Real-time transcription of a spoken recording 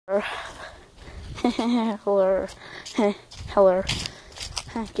Hello. Hello.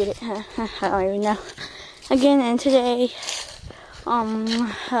 Get it? I don't even know. Again, and today,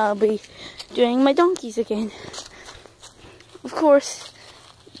 I'll be doing my donkeys again. Of course,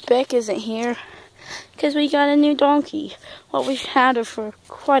 Beck isn't here because we got a new donkey. Well, we've had her for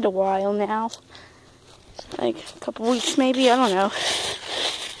quite a while now. Like a couple weeks maybe, I don't know.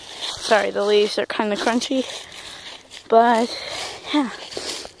 Sorry, the leaves are kind of crunchy. But, yeah.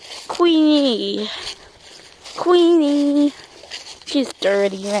 Queenie. Queenie. She's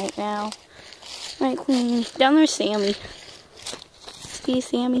dirty right now. Right, Queenie. Down there's Sammy. See,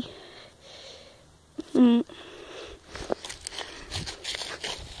 Sammy?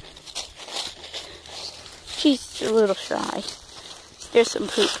 She's a little shy. There's some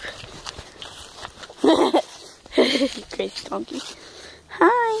poop. Crazy donkey.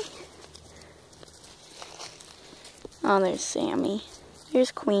 Hi. Oh, there's Sammy.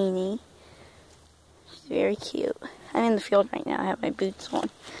 Here's Queenie. She's very cute. I'm in the field right now. I have my boots on.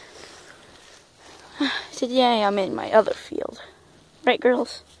 Today I'm in my other field. Right,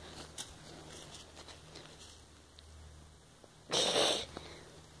 girls?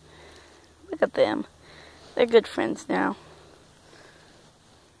 Look at them. They're good friends now.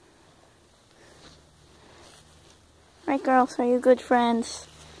 Right, girls? Are you good friends?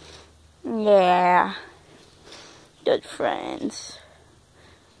 Yeah. Good friends.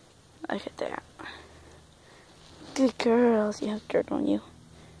 Look at that. Good girls. You have dirt on you.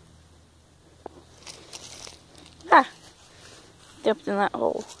 Ah! Dipped in that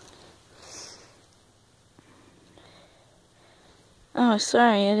hole. Oh,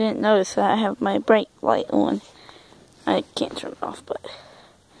 sorry. I didn't notice that I have my brake light on. I can't turn it off, but...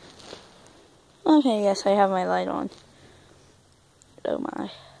 Okay, yes, I have my light on. Oh my.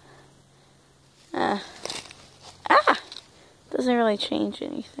 Doesn't really change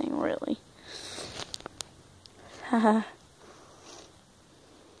anything, really. Haha.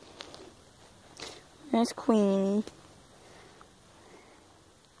 There's Queenie.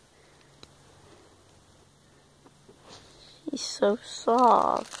 She's so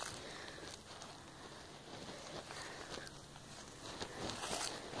soft.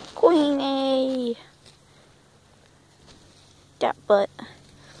 Queenie! That butt.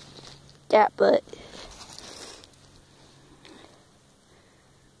 That butt.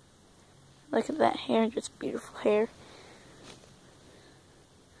 Look at that hair, just beautiful hair.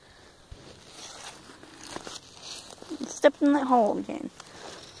 Step in that hole again.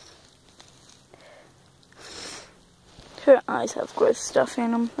 Her eyes have gross stuff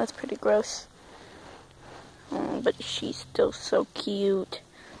in them. That's pretty gross. Oh, but she's still so cute.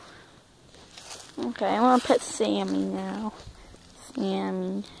 Okay, I want to pet Sammy now.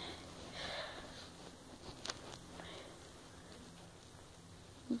 Sammy.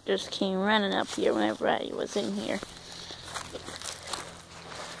 Just came running up here whenever I was in here.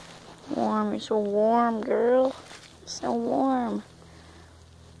 Warm, you're so warm, girl. So warm.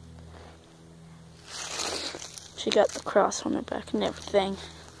 She got the cross on her back and everything.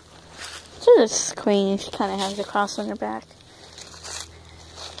 So this Queen, she kind of has the cross on her back.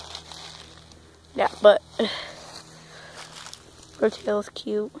 Yeah, but her tail's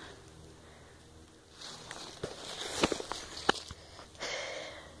cute.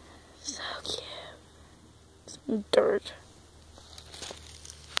 So cute. Some dirt.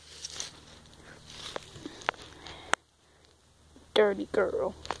 Dirty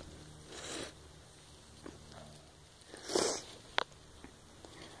girl.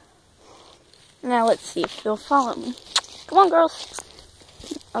 Now let's see if they'll follow me. Come on, girls.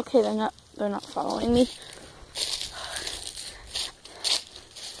 Okay, they're not following me.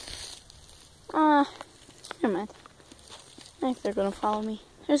 Never mind. I think they're gonna follow me.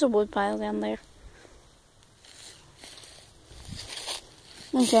 There's a wood pile down there.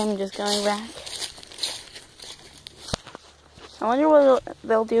 Okay, I'm just going back. I wonder what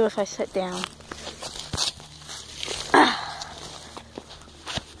they'll do if I sit down.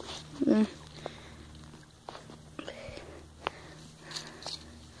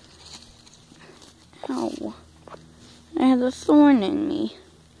 Ow. I have a thorn in me.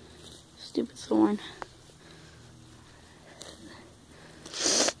 Stupid thorn.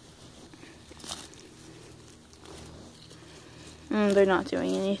 They're not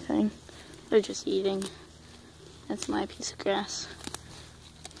doing anything. They're just eating. That's my piece of grass.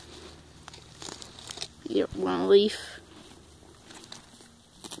 You want a leaf?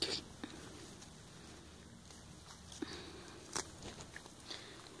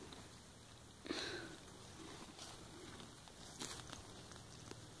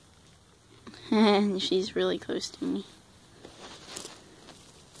 And she's really close to me.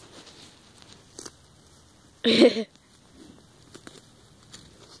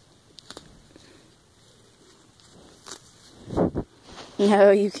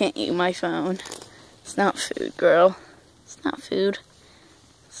 No, you can't eat my phone. It's not food, girl. It's not food.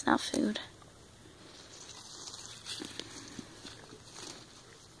 It's not food.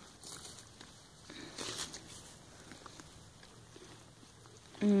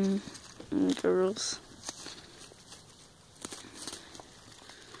 Girls.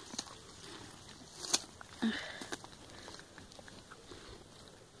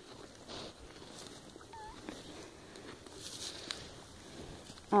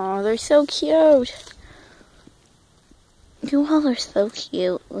 Oh, they're so cute. You all are so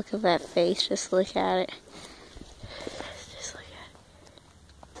cute. Look at that face. Just look at it. Just look at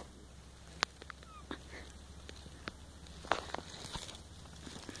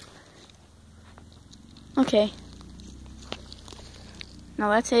it. Okay. Now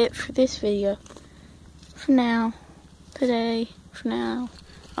that's it for this video. For now. Today. For now.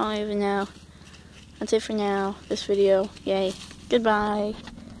 I don't even know. That's it for now. This video. Yay. Goodbye.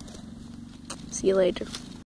 See you later.